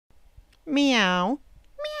Meow.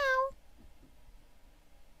 Meow.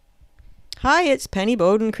 Hi, it's Penny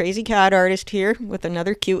Bowden, Crazy Cat Artist here with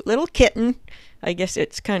another cute little kitten. I guess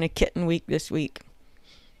it's kind of kitten week this week.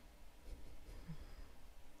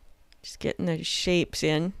 Just getting the shapes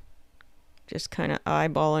in. Just kind of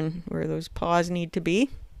eyeballing where those paws need to be.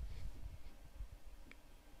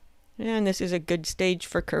 And this is a good stage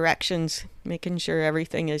for corrections, making sure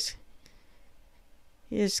everything is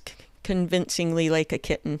convincingly like a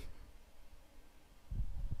kitten.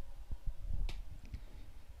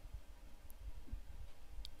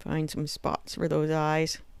 Find some spots for those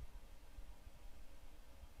eyes.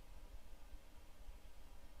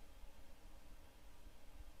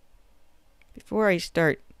 Before I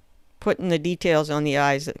start putting the details on the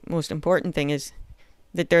eyes, the most important thing is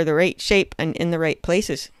that they're the right shape and in the right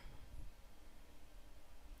places.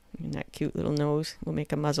 And that cute little nose. We'll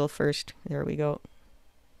make a muzzle first. There we go.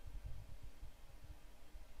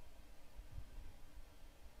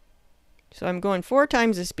 So I'm going 4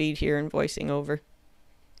 times the speed here and voicing over.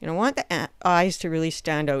 And I want the eyes to really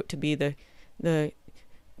stand out, to be the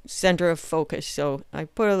center of focus. So I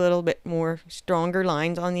put a little bit more stronger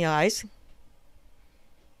lines on the eyes.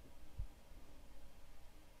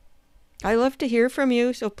 I love to hear from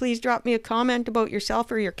you, so please drop me a comment about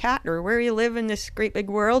yourself or your cat or where you live in this great big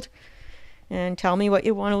world, and tell me what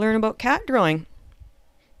you want to learn about cat drawing.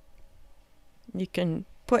 You can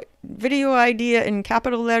put video idea in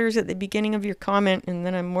capital letters at the beginning of your comment, and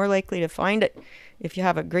then I'm more likely to find it if you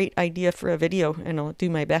have a great idea for a video, and I'll do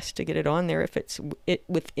my best to get it on there if it's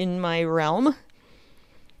within my realm.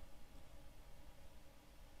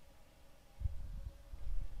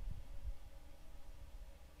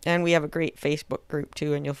 And we have a great Facebook group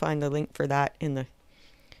too, and you'll find the link for that in the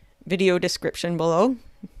video description below.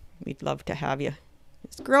 We'd love to have you.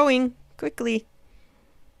 It's growing quickly.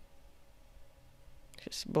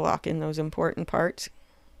 Just blocking those important parts.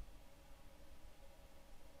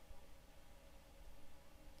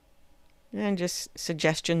 And just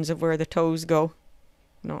suggestions of where the toes go.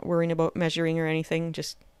 Not worrying about measuring or anything,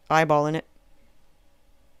 just eyeballing it.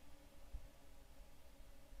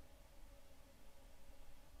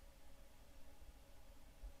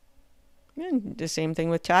 And the same thing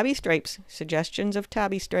with tabby stripes. Suggestions of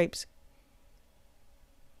tabby stripes.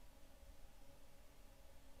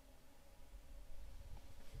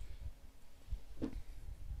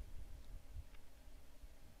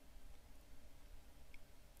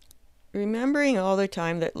 Remembering all the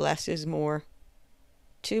time that less is more.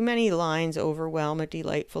 Too many lines overwhelm a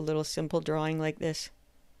delightful little simple drawing like this.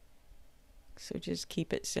 So just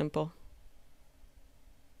keep it simple.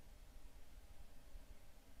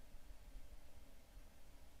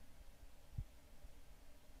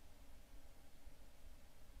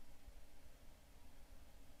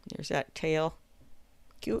 There's that tail.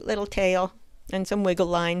 Cute little tail. And some wiggle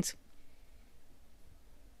lines.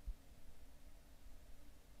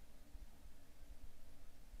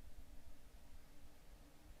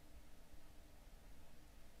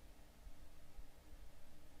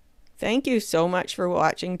 Thank you so much for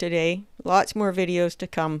watching today. Lots more videos to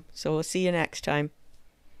come, so we'll see you next time.